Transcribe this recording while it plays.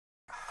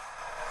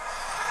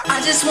I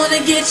just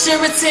wanna get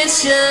your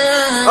attention.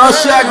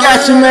 Usher, I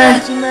got you, man.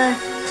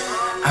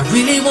 I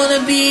really wanna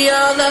be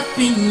all up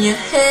in your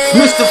head.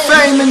 Mr.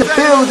 F.A.M.E in the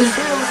building.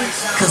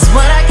 Cause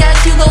what I got,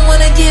 you gon'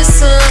 wanna get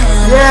some.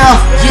 Yeah.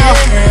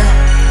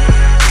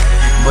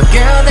 But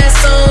girl, that's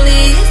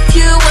only if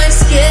you ain't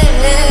scared.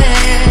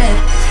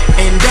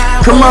 And I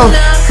Come won't on.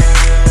 knock,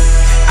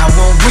 I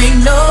won't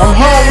ring no I'm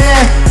home,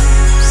 man.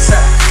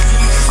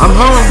 I'm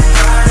home.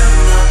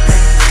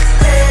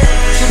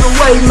 To the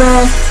way,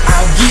 man.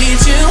 I'll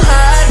get you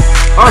hot.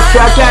 Usher,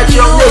 I got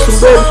you. Listen,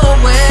 baby.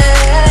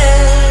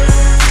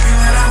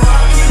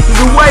 To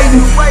the way.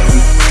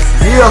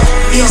 Yeah.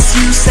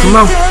 Come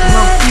on.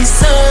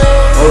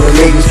 All the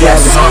ladies grab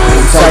it hard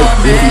and tight.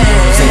 If you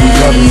say you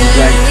love me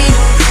right.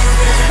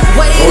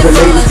 All the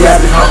ladies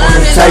grab it hard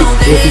and tight.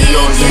 If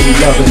you say you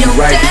love me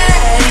right.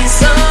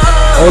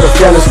 All the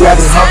fellas grab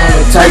it hard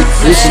and tight.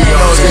 If she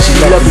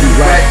love me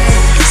right.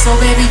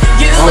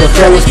 All the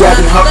fellas grab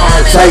it hard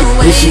and tight.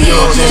 If she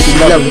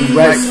love me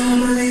right.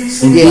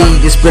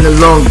 Indeed, it's been a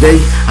long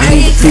day. I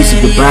need a piece of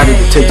your body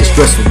to take the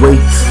stress away.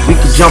 We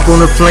could jump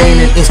on a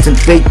plane and instant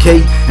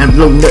vacate and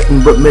blow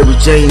nothing but Mary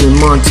Jane and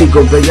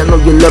Montego Bay. I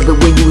know you love it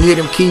when you hear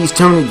them keys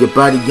turning. Your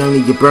body young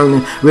and you're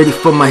burning. Ready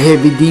for my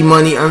heavy D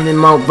money, earning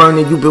Mount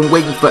Vernon. You've been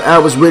waiting for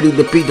hours, ready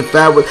to be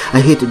devoured.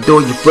 I hit the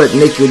door, you butt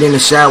naked in the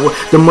shower.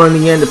 The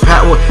money and the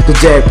power, the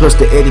Jag plus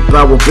the Eddie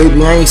Bauer.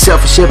 Baby, I ain't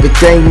selfish,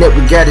 everything that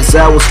we got is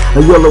ours.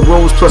 A yellow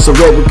rose plus a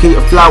red bouquet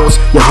of flowers.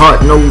 Your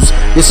heart knows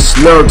this is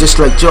love, just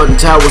like Jordan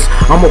Towers.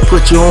 I'ma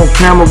put you on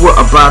camera with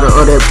a bottle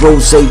of that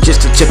rosé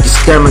just to check your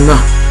stamina.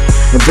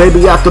 And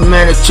baby, I can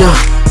manage ya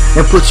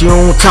and put you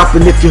on top.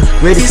 And if you're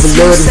ready for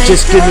love, then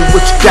just give me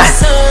what you got.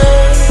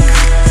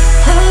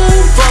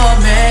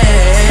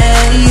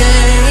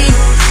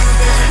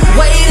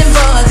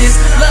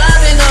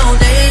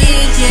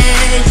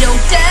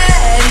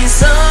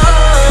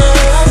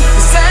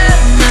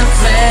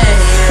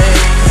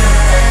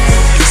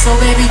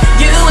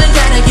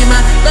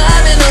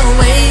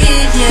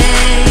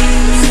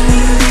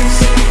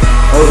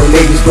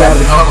 Ladies grab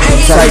it hard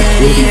and tight,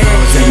 if you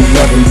say you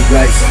loving me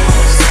right.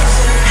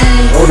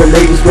 All the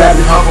ladies grab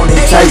it hard and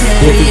tight,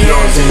 if you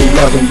say you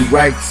loving me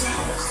right.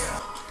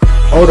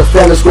 All the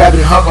fellas grab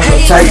it hard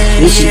and tight,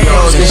 if she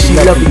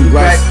loving me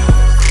right.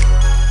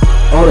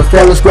 All the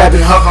fellas grab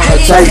it hard and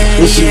tight,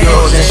 if she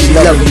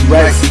loving me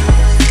right.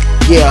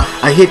 Yeah,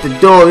 I hit the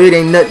door, it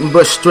ain't nothing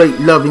but straight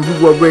loving.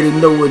 You already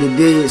know what it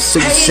is, so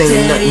you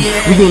saying nothing.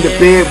 We in the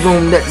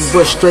bedroom, nothing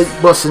but straight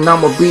bustin'.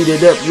 I'ma beat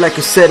it up like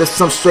a set of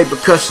some straight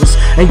percussions.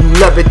 And you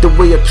love it the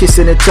way I kiss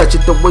it and touch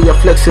it, the way I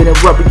flex it and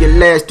rub it. Your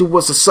last dude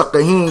was a sucker,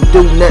 he ain't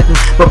do nothing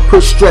but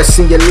put stress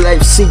in your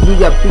life. See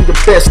me, I be the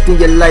best in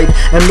your life.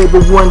 And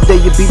maybe one day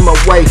you be my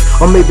wife,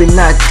 or maybe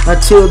not.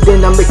 Until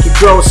then I make your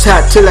drawers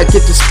hot, till I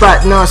get the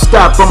spot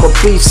non-stop. I'm a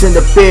beast in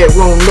the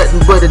bedroom,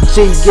 nothing but a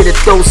G. Get it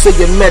though, say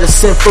your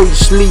medicine for you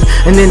sleep,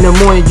 and in the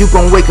morning you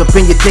gon' wake up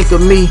and you think of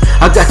me.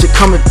 I got you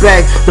coming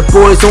back. The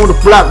boys on the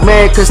block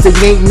mad cause they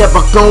ain't never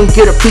gon'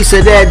 get a piece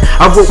of that.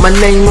 I wrote my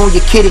name on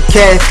your kitty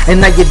cat,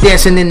 and now you're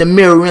dancing in the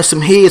mirror in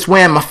some heads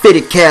wearing my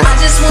fitted cap. I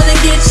just wanna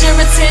get your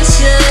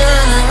attention.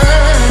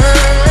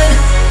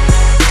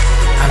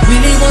 I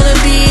really wanna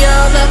be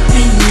all up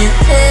in your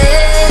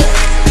head.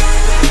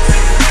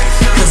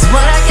 Cause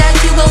what I got,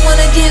 you gon'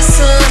 wanna get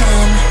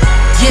some.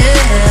 Yeah.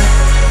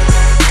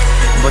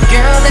 But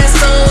girl,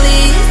 that's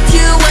only if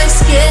you ain't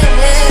scared.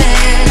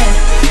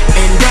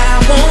 And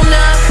I won't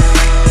knock,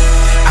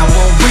 I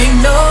won't ring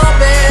no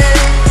bell.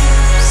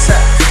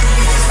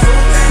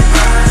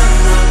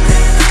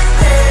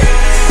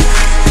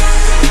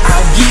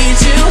 I'll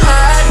get you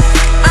hot,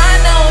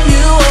 I know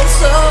you oh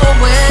so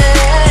well.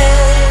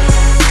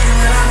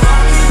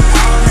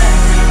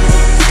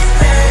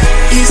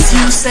 If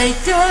you say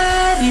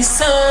dirty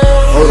so.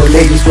 All the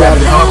ladies grab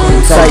it hard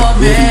and tight,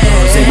 if you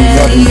say you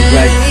loving me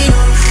right.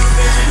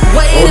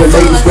 All the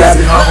ladies grab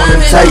it hard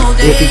and tight,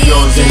 if you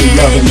say you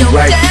loving me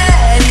right.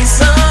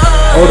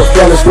 All the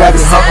fellas grab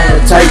it hard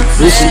and tight,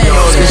 if she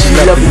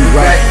loving me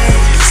right.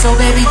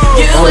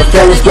 All the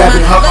fellas grab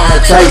it hard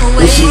and tight,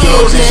 if she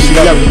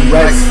loving me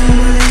right.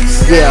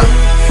 Yeah.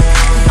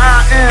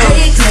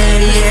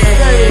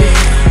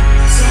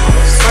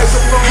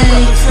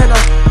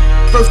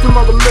 First them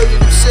over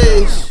million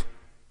says.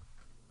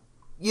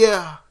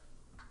 Yeah.